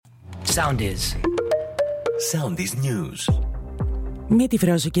Soundis. Soundis News. Με τη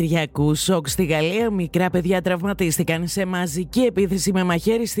φράση Κυριακού, σοκ στη Γαλλία, μικρά παιδιά τραυματίστηκαν σε μαζική επίθεση με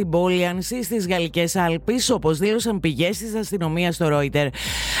μαχαίρι στην πόλη Ανσί στις Γαλλικές Άλπεις, όπως δήλωσαν πηγές της αστυνομίας στο Reuters.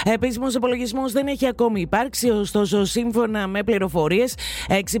 Επίσημος υπολογισμός δεν έχει ακόμη υπάρξει, ωστόσο, σύμφωνα με πληροφορίες,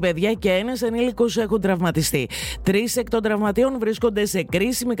 6 παιδιά και ένας ενήλικος έχουν τραυματιστεί. 3 εκ των τραυματιών βρίσκονται σε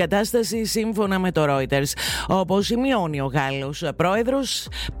κρίσιμη κατάσταση, σύμφωνα με το Reuters. Όπως σημειώνει ο Γάλλος πρόεδρος,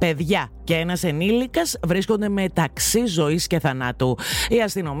 παιδιά και ένας ενήλικας βρίσκονται μεταξύ ζωής και θανάτου. Η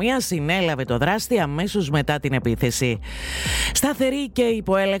αστυνομία συνέλαβε το δράστη αμέσως μετά την επίθεση. Σταθερή και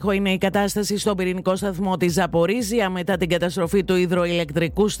υποέλεγχο είναι η κατάσταση στον πυρηνικό σταθμό της Ζαπορίζια μετά την καταστροφή του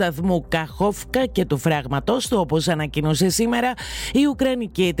υδροηλεκτρικού σταθμού Καχόφκα και του φράγματος του, όπως ανακοίνωσε σήμερα η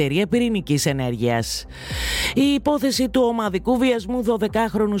Ουκρανική Εταιρεία Πυρηνικής Ενέργειας. Η υπόθεση του ομαδικού βιασμού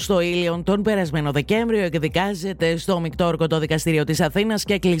 12χρονου στο Ήλιον τον περασμένο Δεκέμβριο εκδικάζεται στο Μικτόρκωτο Δικαστήριο της Αθήνας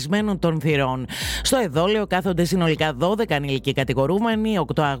και κλεισμένων των θυρών. Στο εδόλιο κάθονται συνολικά 12 ανήλικοι κατηγορούμενοι,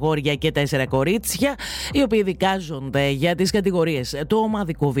 8 αγόρια και 4 κορίτσια, οι οποίοι δικάζονται για τις κατηγορίες του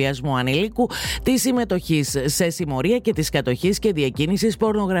ομαδικού βιασμού ανηλίκου, της συμμετοχής σε συμμορία και της κατοχής και διακίνησης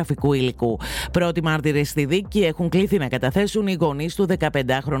πορνογραφικού υλικού. Πρώτοι μάρτυρες στη δίκη έχουν κληθεί να καταθέσουν οι γονείς του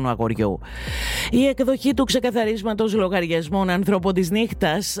 15χρονου αγοριού. Η εκδοχή του ξεκαθαρίσματος λογαριασμών ανθρώπων της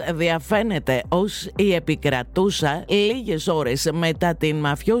νύχτας διαφαίνεται ως η επικρατούσα λίγες ώρες μετά την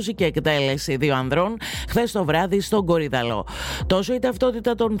μαφιόζικη εκτέλεση 2 ανδρών χθες το βράδυ στον Κορυδαλό. Τόσο η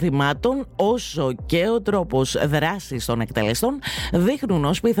ταυτότητα των θυμάτων όσο και ο τρόπος δράσης των εκτελεστών δείχνουν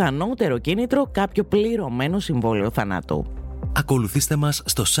ως πιθανότερο κίνητρο κάποιο πληρωμένο συμβόλαιο θανάτου. Ακολουθήστε μας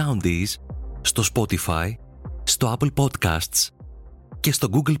στο Soundis, στο Spotify, στο Apple Podcasts και στο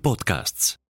Google Podcasts.